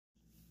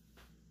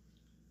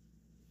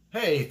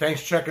Hey,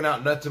 thanks for checking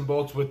out Nuts and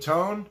Bolts with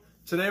Tone.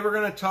 Today we're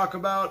going to talk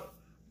about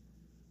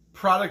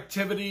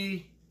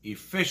productivity,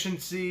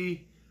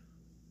 efficiency,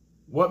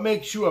 what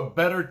makes you a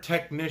better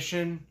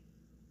technician,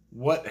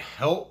 what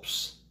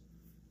helps,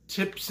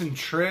 tips and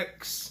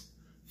tricks,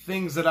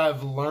 things that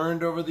I've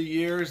learned over the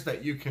years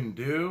that you can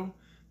do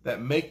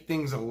that make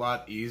things a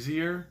lot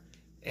easier,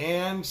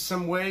 and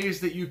some ways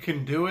that you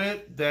can do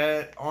it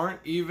that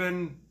aren't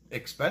even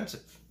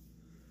expensive.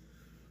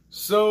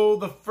 So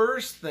the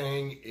first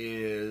thing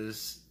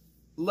is,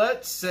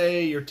 let's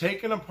say you're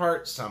taking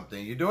apart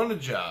something. You're doing a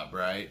job,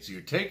 right? So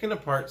you're taking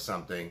apart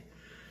something,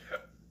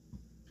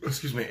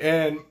 excuse me,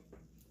 and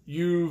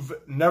you've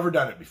never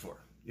done it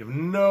before. You have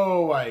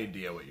no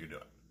idea what you're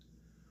doing.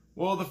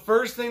 Well, the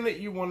first thing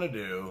that you want to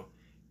do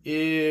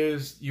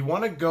is you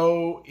want to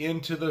go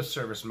into the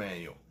service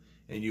manual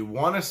and you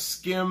want to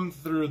skim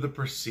through the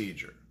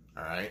procedure,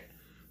 all right?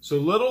 So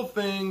little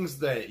things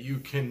that you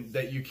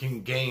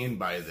can gain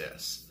by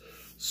this.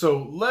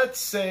 So let's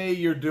say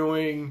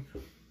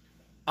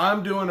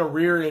I'm doing a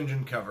rear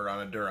engine cover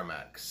on a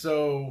Duramax.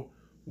 So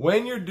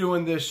when you're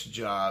doing this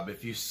job,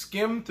 if you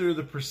skim through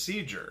the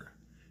procedure,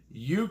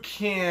 you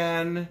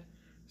can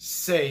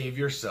save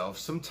yourself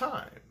some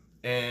time.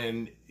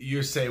 And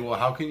you say, well,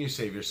 how can you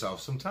save yourself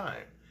some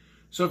time?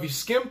 So if you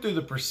skim through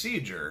the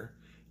procedure,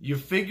 you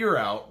figure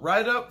out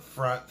right up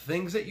front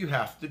things that you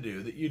have to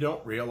do that you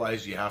don't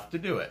realize you have to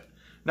do it.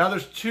 Now,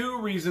 there's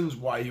two reasons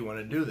why you want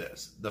to do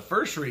this. The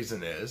first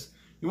reason is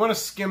you want to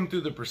skim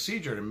through the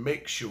procedure to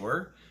make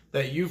sure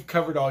that you've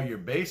covered all your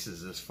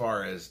bases as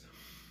far as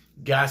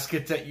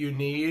gaskets that you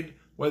need,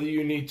 whether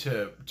you need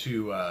to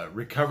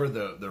recover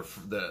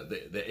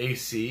the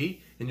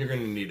AC, and you're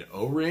going to need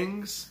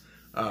O-rings,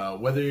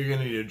 whether you're going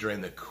to need to drain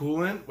the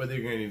coolant, whether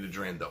you're going to need to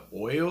drain the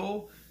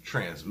oil,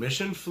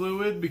 transmission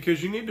fluid,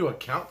 because you need to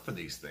account for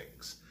these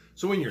things.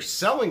 So when you're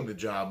selling the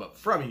job up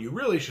front, you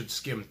really should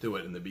skim through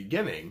it in the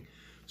beginning,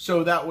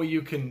 so that way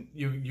you can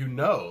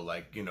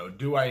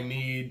do I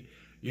need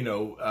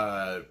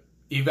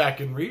evac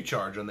and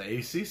recharge on the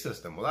AC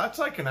system? Well, that's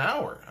like an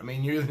hour. I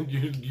mean, you're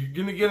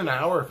gonna get an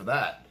hour for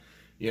that.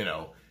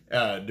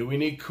 Do we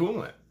need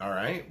coolant? All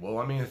right. Well,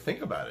 I mean,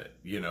 think about it.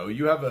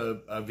 You have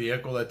a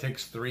vehicle that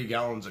takes 3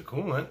 gallons of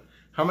coolant.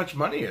 How much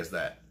money is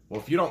that?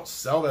 Well, if you don't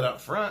sell that up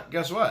front,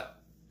 guess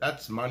what?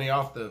 That's money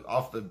off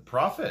the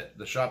profit.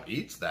 The shop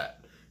eats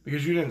that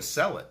because you didn't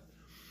sell it.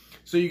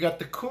 So you got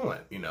the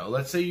coolant.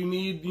 Let's say you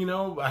need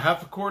a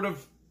half a quart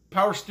of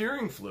power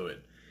steering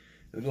fluid.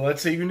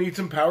 Let's say you need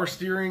some power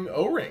steering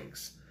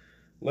O-rings.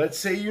 Let's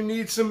say you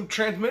need some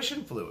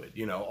transmission fluid.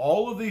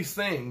 All of these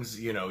things,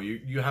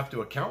 you have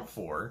to account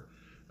for,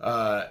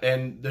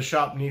 and the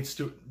shop needs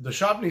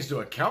to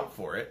account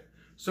for it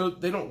so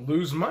they don't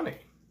lose money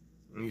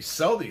when you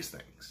sell these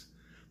things.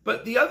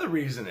 But the other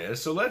reason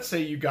is, so let's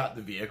say you got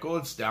the vehicle,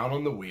 it's down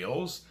on the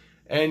wheels,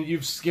 and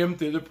you've skimmed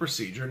through the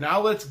procedure. Now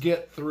let's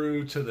get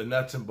through to the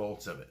nuts and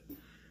bolts of it.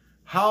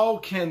 How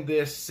can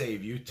this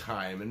save you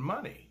time and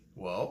money?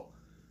 Well,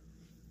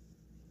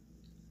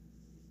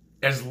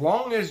 as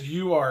long as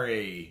you are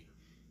a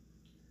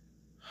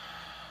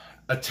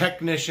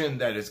technician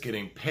that is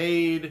getting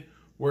paid,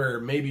 where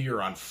maybe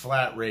you're on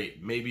flat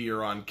rate, maybe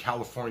you're on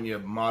California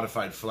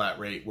modified flat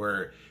rate,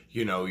 where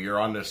you're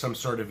on some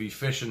sort of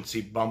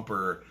efficiency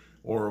bumper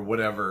or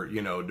whatever,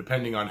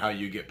 depending on how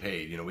you get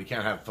paid. We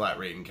can't have flat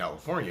rate in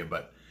California,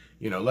 but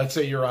let's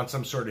say you're on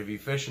some sort of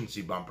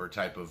efficiency bumper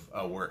type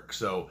of work.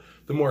 So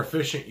the more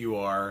efficient you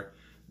are,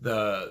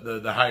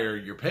 the higher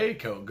your pay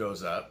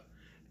goes up.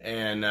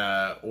 And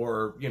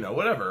or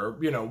whatever,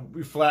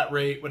 flat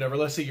rate, whatever.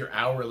 Let's say you're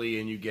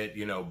hourly and you get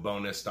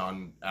bonused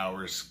on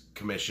hours,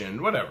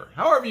 commission, whatever,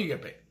 however you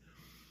get paid.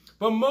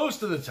 But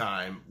most of the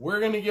time we're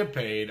going to get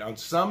paid on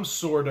some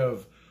sort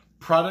of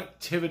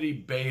productivity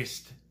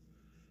based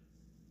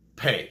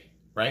pay,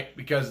 right?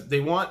 Because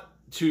they want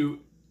to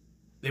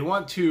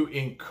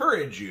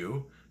encourage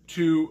you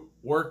to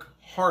work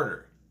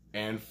harder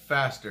and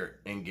faster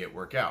and get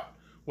work out.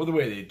 Well, the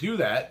way they do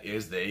that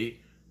is they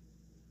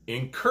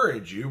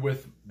encourage you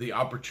with the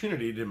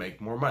opportunity to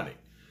make more money.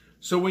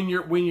 So when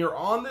you're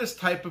on this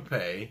type of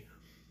pay,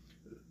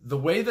 the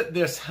way that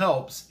this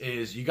helps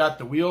is you got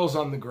the wheels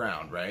on the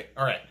ground, right?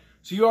 All right.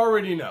 So you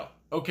already know,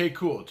 okay,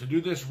 cool, to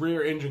do this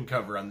rear engine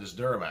cover on this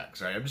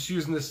Duramax, right? I'm just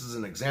using this as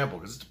an example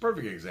because it's a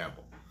perfect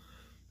example.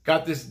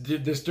 Got this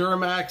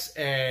Duramax,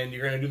 and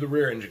you're going to do the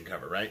rear engine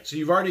cover, right? So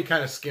you've already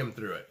kind of skimmed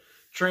through it.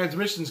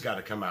 Transmission's got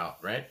to come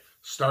out, right?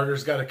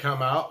 Starter's got to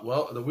come out.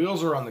 Well, the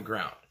wheels are on the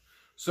ground.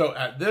 So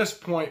at this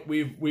point,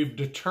 we've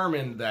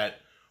determined that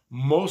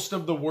most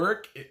of the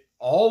work,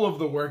 all of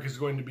the work is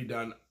going to be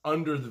done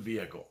under the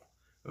vehicle.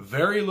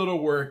 Very little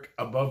work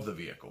above the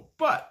vehicle.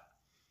 But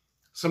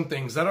some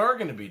things that are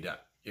going to be done.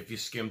 If you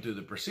skim through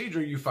the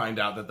procedure, you find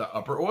out that the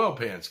upper oil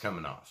pan's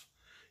coming off.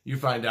 You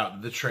find out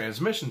that the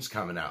transmission's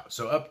coming out.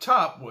 So up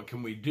top, what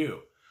can we do?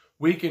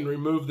 We can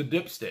remove the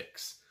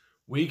dipsticks.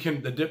 The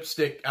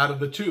dipstick out of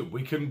the tube.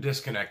 We can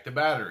disconnect the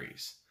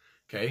batteries.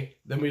 Okay,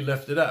 then we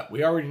lift it up.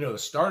 We already know the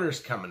starter's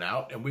coming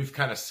out, and we've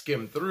kind of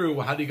skimmed through,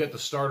 well, how do you get the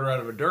starter out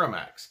of a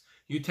Duramax?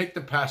 you take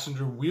the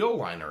passenger wheel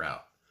liner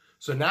out.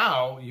 So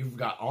now you've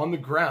got on the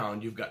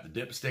ground, you've got the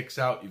dipsticks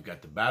out, you've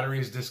got the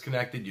batteries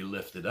disconnected, you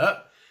lift it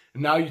up,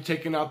 and now you're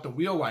taking out the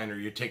wheel liner,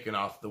 you're taking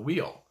off the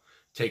wheel,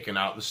 taking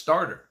out the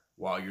starter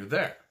while you're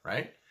there,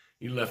 right?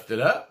 You lift it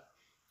up.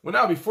 Well,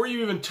 now before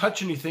you even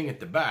touch anything at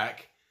the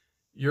back,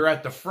 you're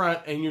at the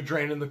front and you're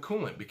draining the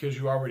coolant, because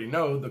you already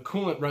know the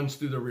coolant runs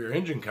through the rear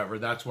engine cover.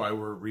 That's why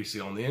we're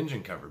resealing the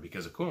engine cover,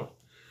 because of coolant.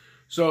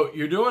 So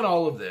you're doing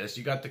all of this.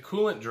 You got the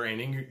coolant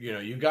draining.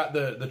 You got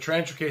the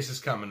transfer cases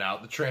coming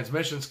out. The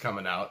transmission's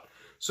coming out.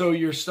 So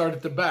you start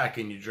at the back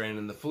and you're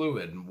draining the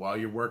fluid. And while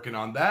you're working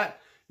on that,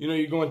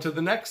 you go into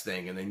the next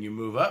thing. And then you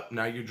move up.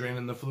 Now you're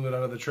draining the fluid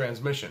out of the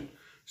transmission.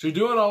 So you're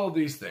doing all of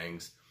these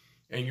things.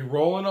 And you're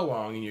rolling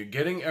along. And you're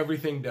getting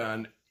everything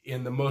done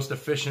in the most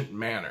efficient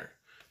manner.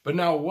 But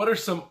now, what are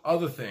some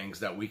other things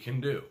that we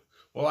can do?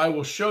 Well, I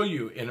will show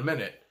you in a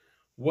minute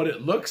what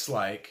it looks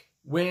like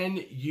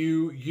when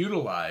you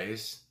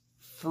utilize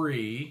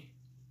free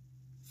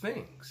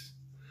things.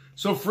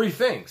 So free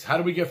things. How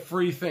do we get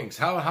free things?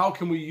 How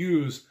can we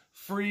use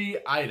free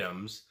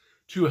items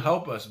to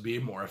help us be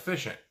more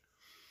efficient?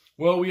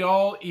 Well, we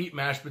all eat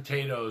mashed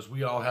potatoes.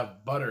 We all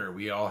have butter.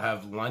 We all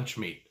have lunch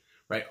meat,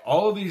 right?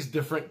 All of these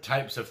different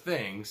types of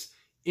things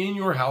in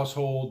your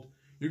household,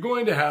 you're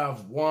going to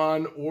have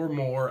one or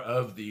more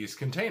of these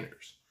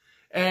containers.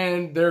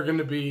 And they're going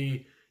to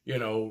be,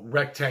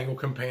 rectangle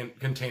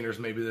containers.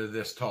 Maybe they're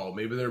this tall.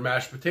 Maybe they're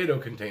mashed potato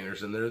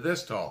containers and they're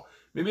this tall.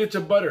 Maybe it's a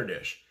butter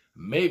dish.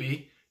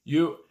 Maybe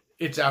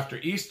it's after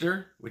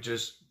Easter, which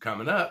is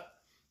coming up.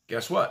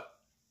 Guess what?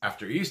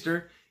 After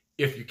Easter,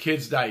 if your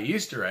kids dye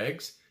Easter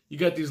eggs, you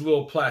got these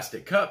little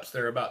plastic cups.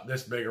 They're about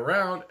this big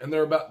around and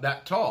they're about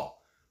that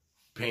tall.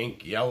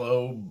 Pink,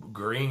 yellow,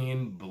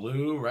 green,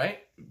 blue, right?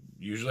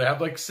 Usually have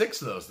like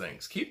 6 of those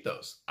things. Keep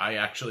those. I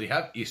actually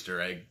have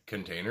Easter egg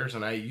containers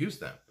and I use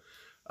them.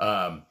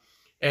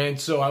 And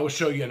so I will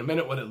show you in a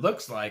minute what it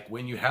looks like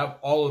when you have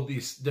all of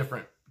these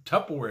different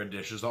Tupperware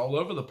dishes all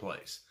over the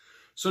place.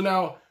 So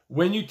now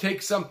when you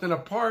take something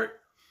apart,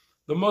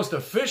 the most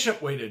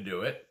efficient way to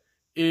do it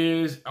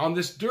is on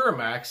this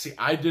Duramax. See,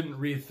 I didn't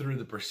read through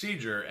the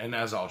procedure, and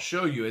as I'll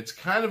show you, it's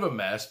kind of a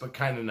mess, but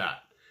kind of not.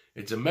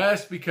 It's a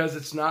mess because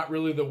it's not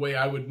really the way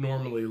I would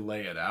normally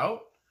lay it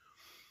out.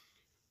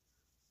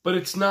 But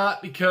it's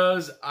not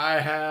because I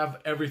have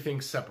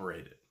everything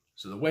separated.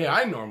 So the way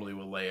I normally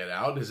will lay it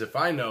out is if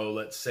I know,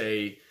 let's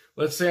say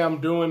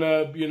I'm doing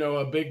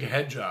a big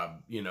head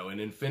job, an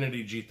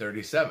Infiniti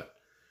G37.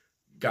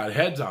 Got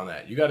heads on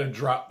that. You got to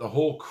drop the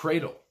whole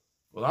cradle.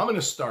 Well, I'm going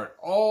to start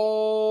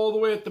all the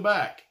way at the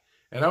back.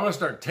 And I'm going to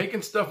start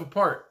taking stuff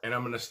apart. And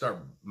I'm going to start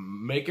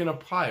making a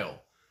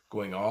pile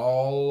going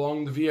all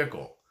along the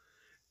vehicle.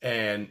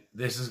 And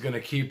this is going to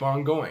keep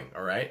on going,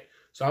 all right?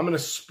 So I'm going to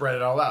spread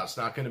it all out. It's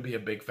not going to be a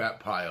big fat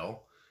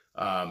pile.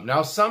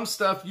 Now, some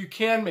stuff you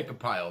can make a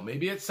pile.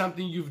 Maybe it's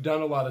something you've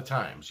done a lot of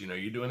times.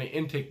 You're doing an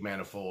intake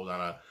manifold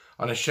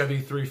on a Chevy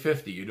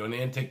 350. You're doing an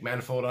intake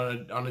manifold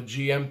on a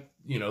GM,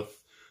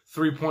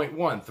 3.1,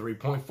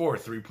 3.4,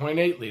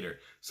 3.8 liter.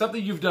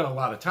 Something you've done a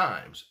lot of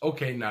times.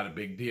 Okay, not a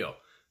big deal.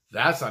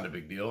 That's not a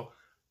big deal.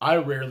 I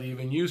rarely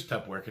even use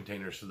Tupperware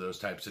containers for those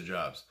types of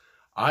jobs.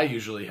 I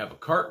usually have a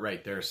cart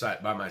right there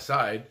by my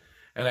side,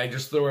 and I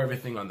just throw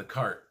everything on the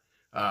cart.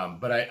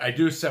 But I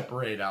do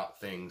separate out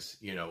things,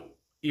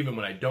 even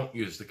when I don't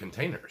use the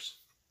containers.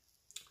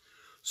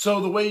 So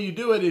the way you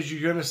do it is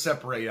you're going to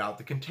separate out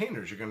the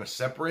containers. You're going to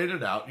separate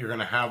it out. You're going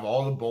to have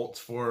all the bolts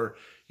for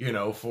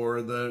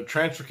the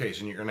transfer case,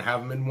 and you're going to have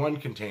them in one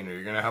container.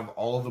 You're going to have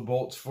all of the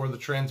bolts for the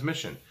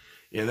transmission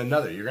in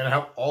another. You're going to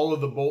have all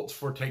of the bolts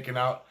for taking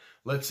out,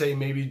 let's say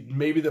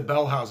maybe the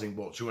bell housing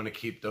bolts. You want to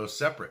keep those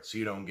separate so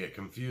you don't get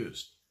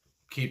confused.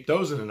 Keep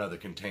those in another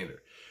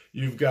container.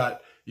 You've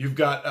got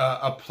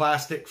a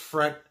plastic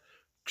front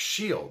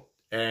shield,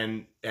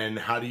 and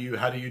how do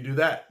you do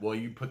that? Well,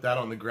 you put that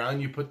on the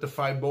ground. You put the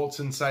 5 bolts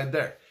inside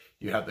there.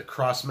 You have the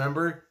cross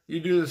member.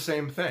 You do the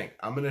same thing.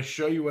 I'm going to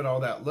show you what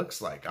all that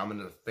looks like. I'm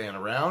going to fan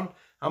around.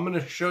 I'm going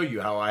to show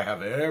you how I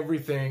have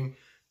everything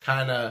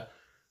kind of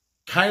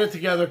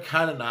together,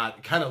 kind of not.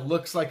 It kind of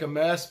looks like a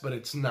mess, but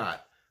it's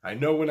not. I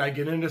know when I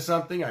get into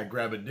something, I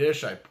grab a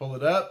dish, I pull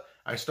it up,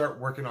 I start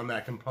working on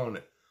that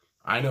component.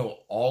 I know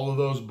all of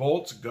those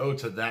bolts go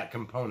to that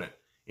component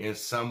in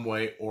some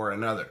way or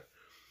another.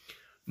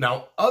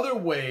 Now, other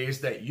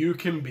ways that you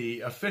can be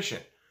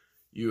efficient.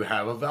 You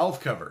have a valve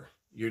cover.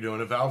 You're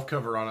doing a valve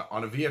cover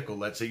on a vehicle.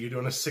 Let's say you're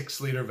doing a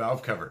 6-liter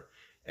valve cover.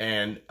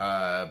 And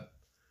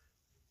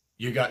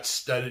you got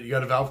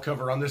a valve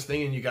cover on this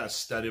thing, and you got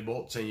studded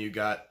bolts, and you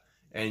got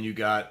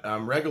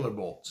regular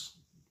bolts.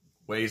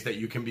 Ways that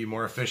you can be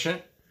more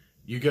efficient.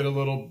 You get a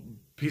little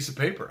piece of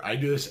paper. I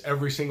do this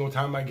every single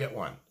time I get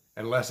one.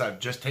 Unless I've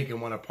just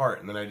taken one apart,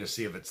 and then I just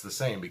see if it's the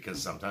same,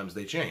 because sometimes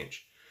they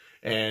change.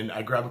 And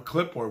I grab a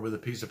clipboard with a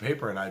piece of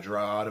paper, and I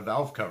draw out a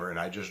valve cover, and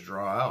I just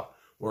draw out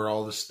where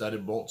all the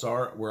studded bolts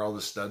are, where all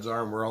the studs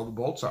are, and where all the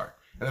bolts are.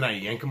 And then I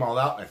yank them all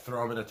out, and I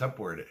throw them in a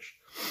Tupperware dish.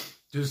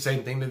 Do the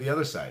same thing to the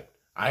other side.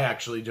 I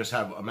actually just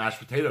have a mashed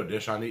potato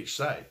dish on each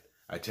side.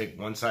 I take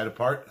one side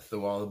apart,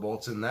 throw all the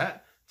bolts in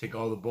that, take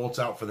all the bolts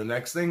out for the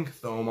next thing,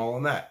 throw them all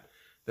in that.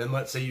 Then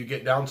let's say you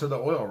get down to the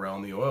oil rail,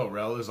 and the oil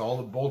rail is all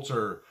the bolts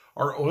are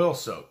oil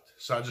soaked.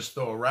 So I just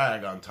throw a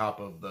rag on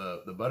top of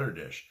the butter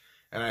dish,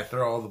 and I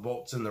throw all the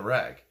bolts in the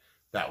rag.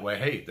 That way,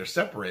 hey, they're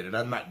separated.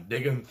 I'm not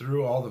digging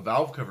through all the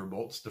valve cover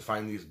bolts to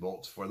find these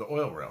bolts for the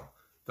oil rail.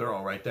 They're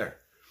all right there.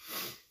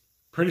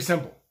 Pretty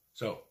simple.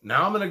 So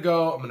now I'm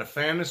going to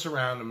fan this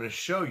around. I'm going to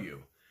show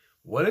you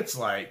what it's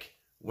like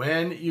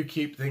when you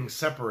keep things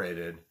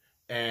separated.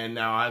 And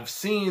now I've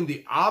seen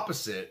the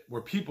opposite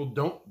where people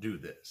don't do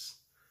this.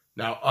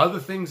 Now, other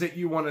things that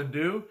you want to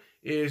do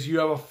is you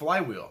have a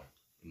flywheel.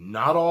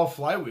 Not all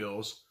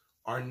flywheels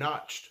are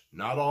notched.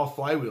 Not all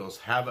flywheels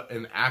have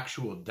an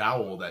actual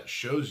dowel that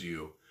shows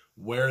you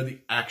where the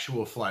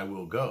actual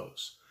flywheel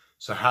goes.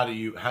 So how do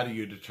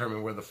you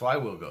determine where the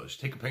flywheel goes?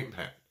 You take a paint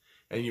pen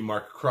and you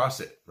mark across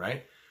it,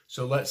 right?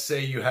 So let's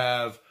say you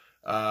have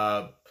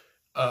a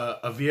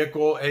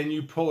vehicle and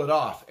you pull it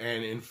off,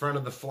 and in front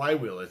of the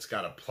flywheel it's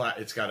got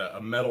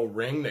a metal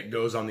ring that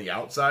goes on the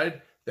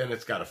outside. Then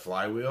it's got a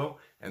flywheel,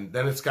 and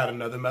then it's got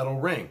another metal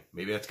ring.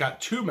 Maybe it's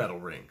got two metal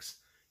rings.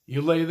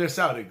 You lay this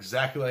out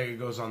exactly like it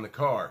goes on the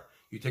car.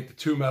 You take the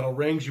two metal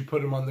rings, you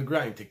put them on the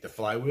ground, you take the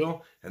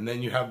flywheel, and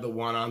then you have the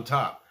one on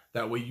top.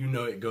 That way you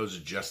know it goes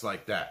just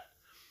like that.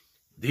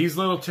 These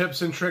little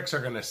tips and tricks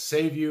are going to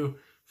save you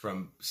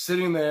from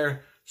sitting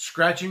there,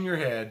 scratching your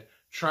head,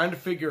 trying to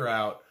figure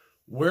out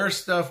where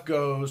stuff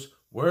goes,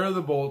 where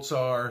the bolts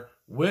are,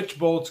 which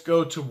bolts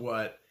go to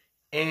what,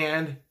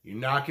 and you're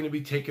not going to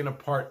be taking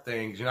apart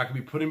things. You're not going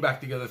to be putting back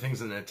together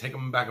things and then taking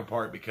them back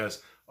apart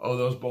because, oh,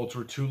 those bolts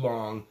were too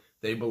long.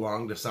 They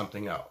belong to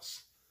something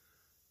else.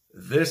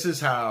 This is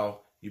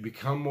how you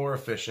become more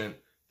efficient.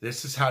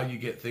 This is how you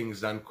get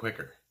things done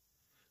quicker.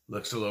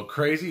 Looks a little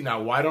crazy.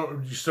 Now,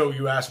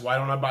 you ask, why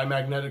don't I buy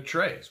magnetic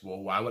trays?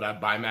 Well, why would I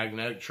buy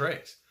magnetic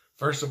trays?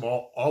 First of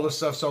all the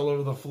stuff's all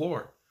over the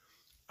floor.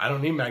 I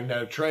don't need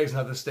magnetic trays,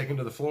 nothing sticking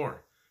to the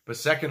floor. But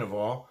second of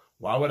all,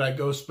 why would I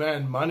go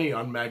spend money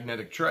on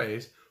magnetic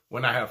trays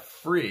when I have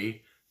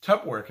free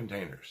Tupperware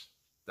containers?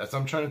 That's what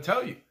I'm trying to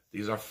tell you.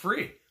 These are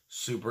free,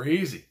 super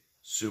easy,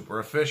 super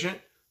efficient.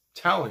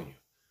 Telling you,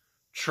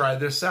 try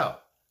this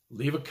out.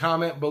 Leave a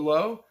comment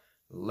below.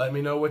 Let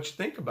me know what you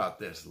think about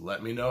this.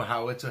 Let me know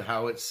how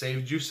it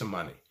saved you some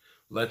money.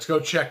 Let's go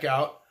check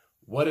out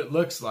what it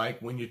looks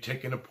like when you're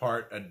taking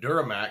apart a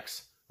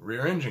Duramax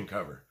rear engine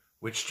cover,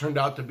 which turned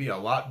out to be a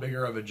lot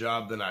bigger of a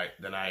job than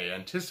I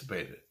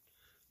anticipated.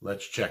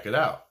 Let's check it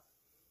out.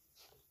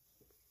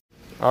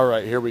 All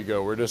right, here we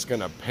go. We're just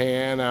going to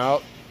pan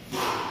out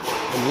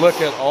and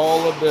look at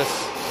all of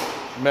this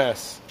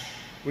mess.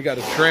 We got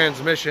a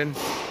transmission,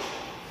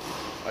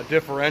 a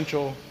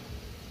differential,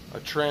 a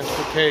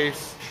transfer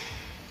case,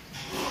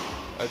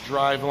 a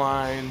drive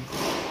line,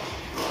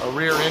 a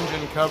rear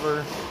engine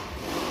cover,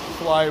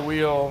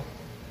 flywheel,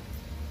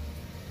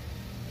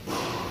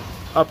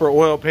 upper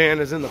oil pan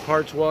is in the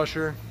parts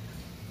washer.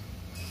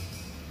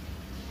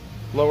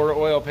 Lower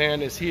oil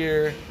pan is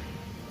here.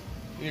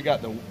 You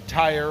got the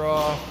tire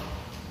off,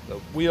 the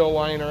wheel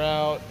liner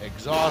out,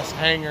 exhaust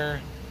hanger,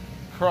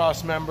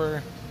 cross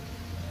member.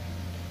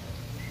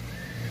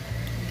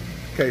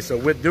 Okay, so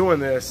with doing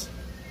this,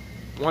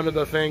 one of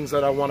the things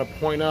that I want to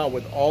point out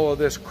with all of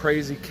this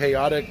crazy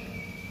chaotic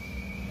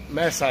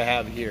mess I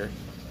have here,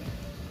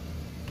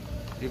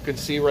 you can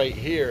see right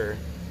here,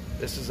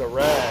 this is a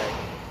rag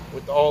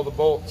with all the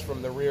bolts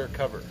from the rear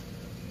cover.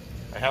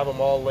 I have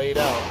them all laid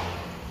out,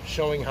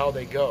 showing how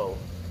they go.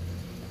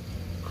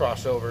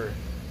 Crossover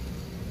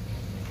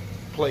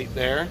plate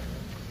there.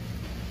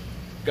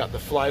 Got the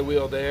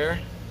flywheel there.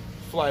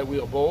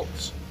 Flywheel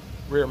bolts.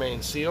 Rear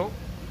main seal.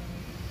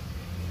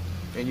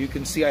 And you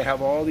can see I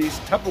have all these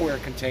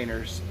Tupperware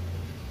containers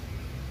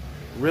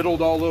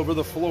riddled all over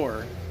the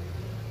floor.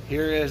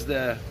 Here is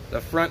the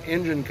front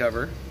engine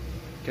cover.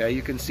 Okay,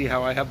 you can see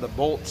how I have the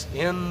bolts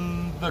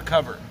in the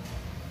cover.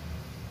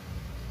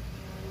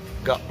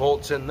 Got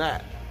bolts in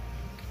that.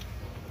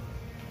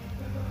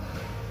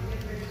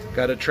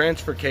 Got a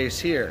transfer case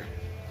here.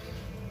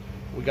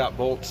 We got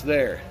bolts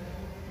there.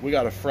 We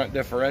got a front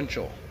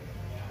differential.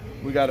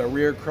 We got a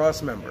rear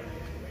cross member.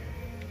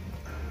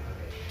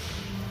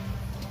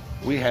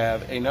 We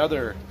have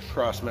another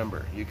cross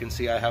member. You can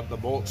see I have the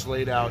bolts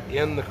laid out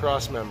in the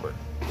cross member.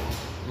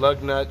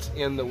 Lug nuts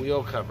in the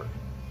wheel cover.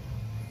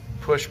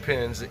 Push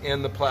pins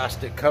in the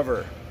plastic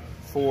cover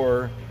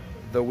for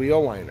the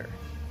wheel liner.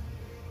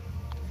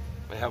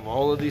 I have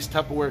all of these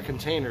Tupperware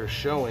containers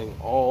showing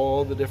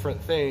all the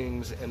different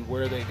things and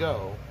where they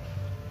go.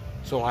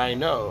 So I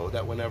know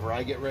that whenever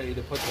I get ready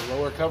to put the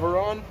lower cover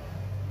on,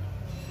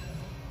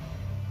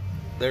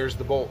 there's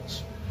the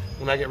bolts.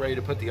 When I get ready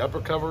to put the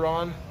upper cover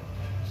on,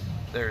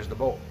 there's the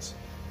bolts.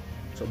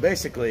 So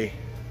basically,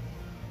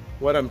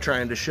 what I'm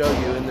trying to show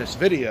you in this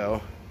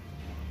video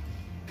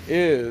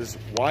is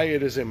why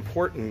it is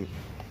important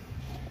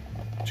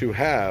to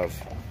have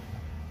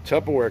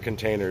Tupperware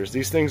containers.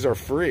 These things are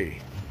free.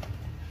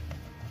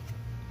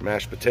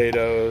 Mashed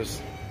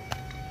potatoes,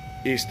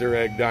 Easter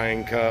egg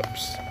dyeing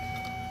cups,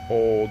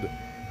 old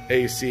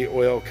AC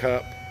oil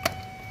cup.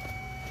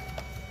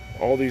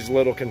 All these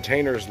little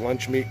containers,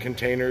 lunch meat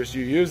containers,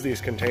 you use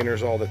these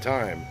containers all the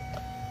time.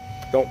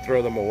 Don't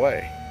throw them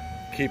away.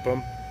 Keep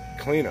them,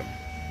 clean them,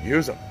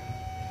 use them.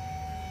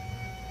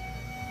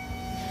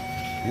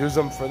 Use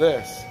them for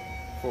this,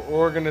 for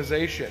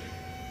organization.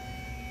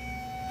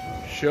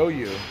 Show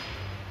you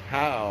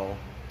how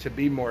to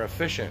be more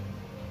efficient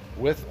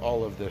with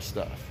all of this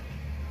stuff.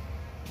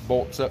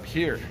 Bolts up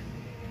here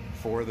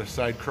for the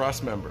side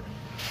cross member.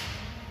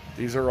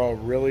 These are all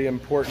really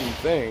important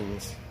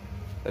things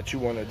that you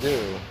want to do,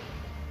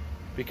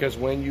 because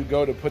when you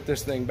go to put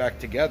this thing back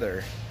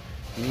together,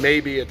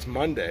 maybe it's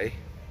Monday,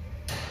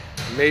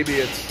 maybe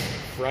it's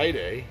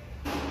Friday,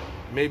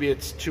 maybe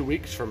it's 2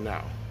 weeks from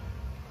now.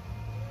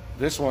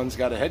 This one's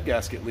got a head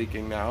gasket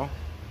leaking now.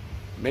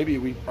 Maybe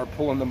we are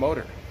pulling the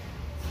motor.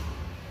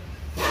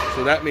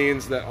 So that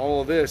means that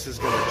all of this is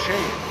going to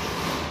change.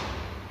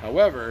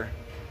 However,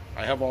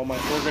 I have all my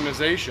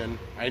organization.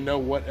 I know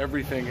what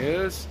everything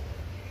is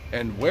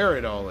and where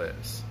it all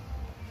is.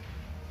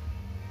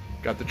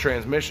 Got the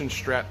transmission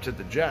strapped to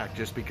the jack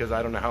just because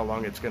I don't know how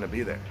long it's going to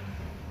be there.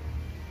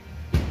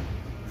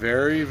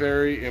 Very,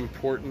 very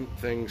important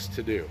things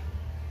to do.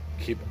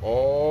 Keep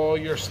all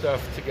your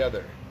stuff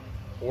together.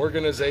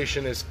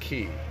 Organization is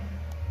key.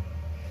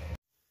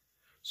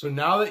 So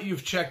now that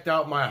you've checked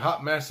out my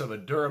hot mess of a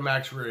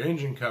Duramax rear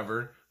engine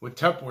cover with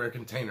Tupperware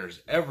containers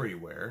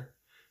everywhere,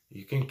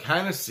 you can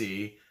kind of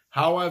see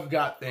how I've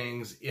got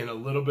things in a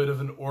little bit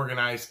of an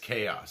organized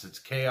chaos. It's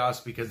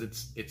chaos because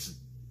it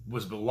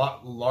was a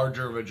lot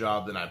larger of a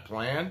job than I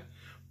planned,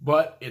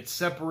 but it's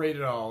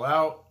separated all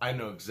out. I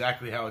know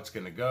exactly how it's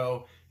going to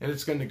go, and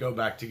it's going to go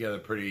back together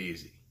pretty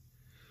easy.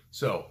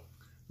 So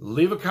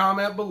leave a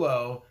comment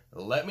below.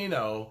 Let me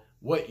know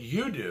what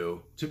you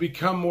do to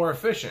become more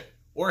efficient.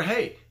 Or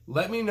hey,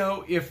 let me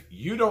know if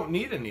you don't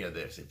need any of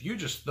this, if you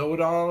just throw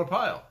it all on a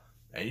pile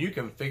and you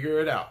can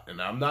figure it out.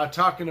 And I'm not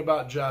talking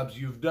about jobs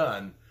you've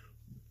done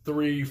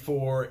 3,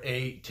 4,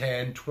 8,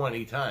 10,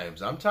 20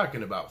 times. I'm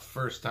talking about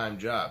first-time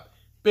job,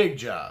 big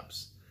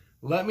jobs.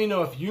 Let me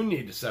know if you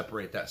need to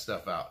separate that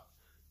stuff out.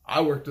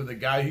 I worked with a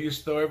guy who used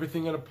to throw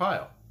everything in a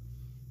pile.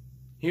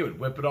 He would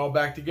whip it all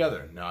back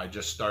together. Now, I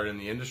just started in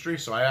the industry,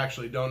 so I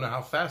actually don't know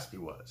how fast he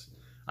was.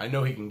 I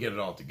know he can get it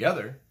all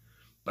together,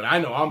 but I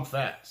know I'm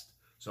fast.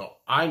 So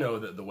I know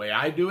that the way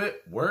I do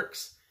it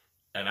works,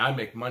 and I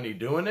make money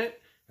doing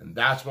it, and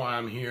that's why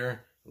I'm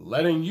here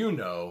letting you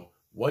know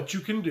what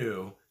you can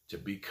do to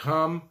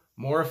become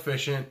more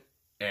efficient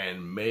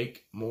and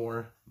make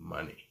more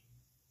money.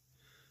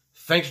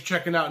 Thanks for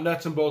checking out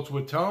Nuts and Bolts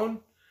with Tone.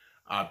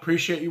 I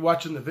appreciate you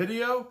watching the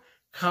video.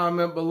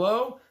 Comment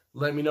below.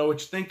 Let me know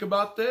what you think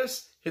about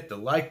this. Hit the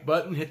like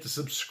button, hit the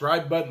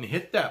subscribe button,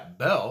 hit that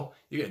bell.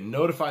 You get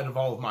notified of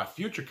all of my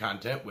future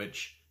content,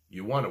 which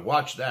you want to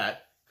watch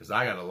that because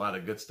I got a lot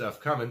of good stuff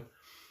coming.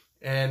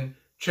 And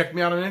check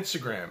me out on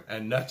Instagram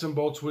at Nuts and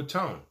Bolts with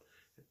Tone.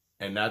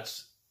 And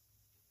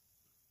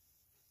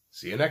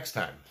see you next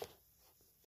time.